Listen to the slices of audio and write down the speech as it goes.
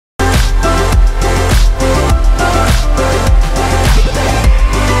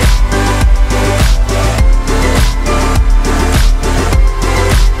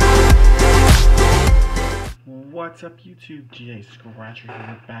What's up, YouTube? GA Scratcher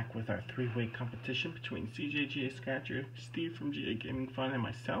here, back with our three-way competition between CJ, GA Scratcher, Steve from GA Gaming Fun, and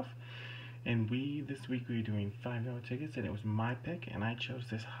myself. And this week we were doing $5 tickets, and it was my pick, and I chose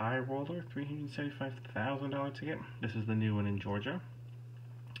this high roller $375,000 ticket. This is the new one in Georgia.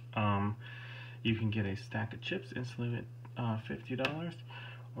 You can get a stack of chips instantly at $50,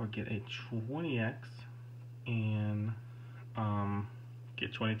 or get a 20x and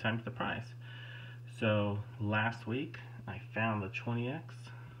get 20 times the prize. So last week I found the 20x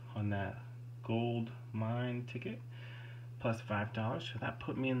on that gold mine ticket plus $5, so that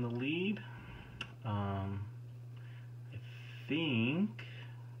put me in the lead. I think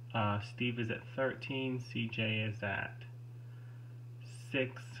Steve is at 13, CJ is at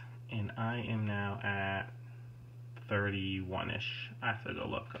 6, and I am now at 31-ish. I have to go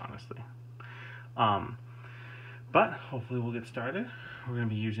look, honestly. But hopefully we'll get started. We're going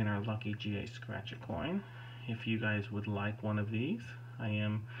to be using our lucky GA Scratcher coin. If you guys would like one of these, I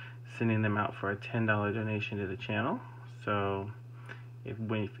am sending them out for a $10 donation to the channel. So if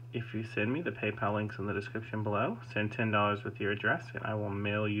you send me, the PayPal link's in the description below. Send $10 with your address and I will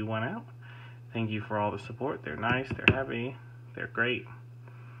mail you one out. Thank you for all the support. They're nice, they're heavy, they're great.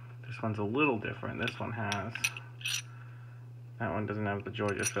 This one's a little different. This one has, that one doesn't have the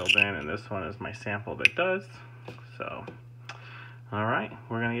Georgia filled in, and this one is my sample that does. So, alright,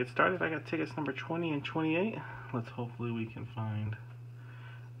 we're going to get started. I got tickets number 20 and 28. Let's hopefully we can find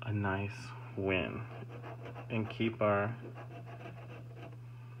a nice win and keep our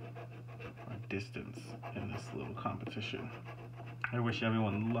distance in this little competition. I wish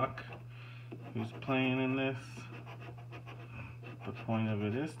everyone luck who's playing in this. The point of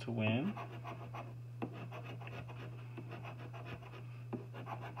it is to win.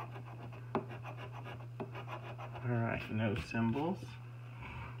 Alright, no symbols.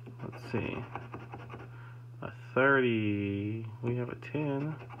 Let's see. A 30. We have a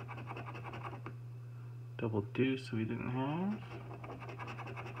 10. Double deuce we didn't have.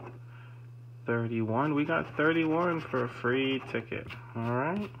 31. We got 31 for a free ticket.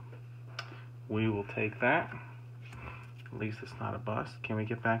 Alright. We will take that. At least it's not a bust. Can we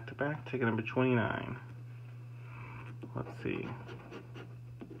get back to back? Ticket number 29. Let's see.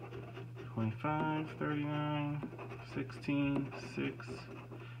 25, 39, 16, 6.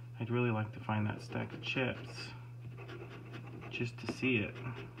 I'd really like to find that stack of chips just to see it.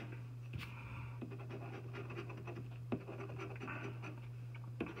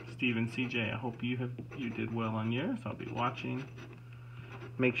 Steve and CJ, I hope you did well on yours. I'll be watching.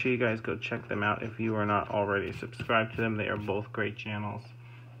 Make sure you guys go check them out if you are not already subscribed to them. They are both great channels,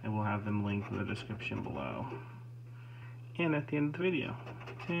 and we'll have them linked in the description below. And at the end of the video,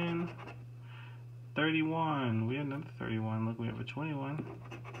 10, 31, we have another 31, look, we have a 21,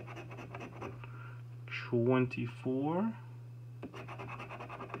 24,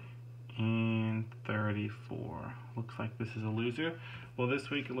 and 34. Looks like this is a loser. Well, this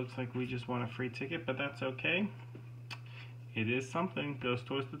week it looks like we just won a free ticket, but that's okay. It is something, goes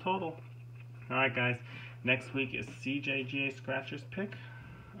towards the total. Alright guys, next week is CJ GA Scratcher's pick.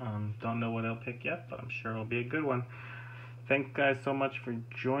 Don't know what he'll pick yet, but I'm sure it'll be a good one. Thanks guys so much for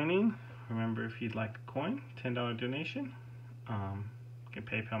joining. Remember, if you'd like a coin, $10 donation. You can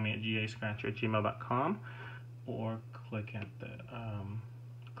PayPal me at gascratcher@gmail.com, or click on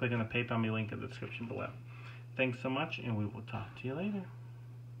the PayPal me link in the description below. Thanks so much, and we will talk to you later.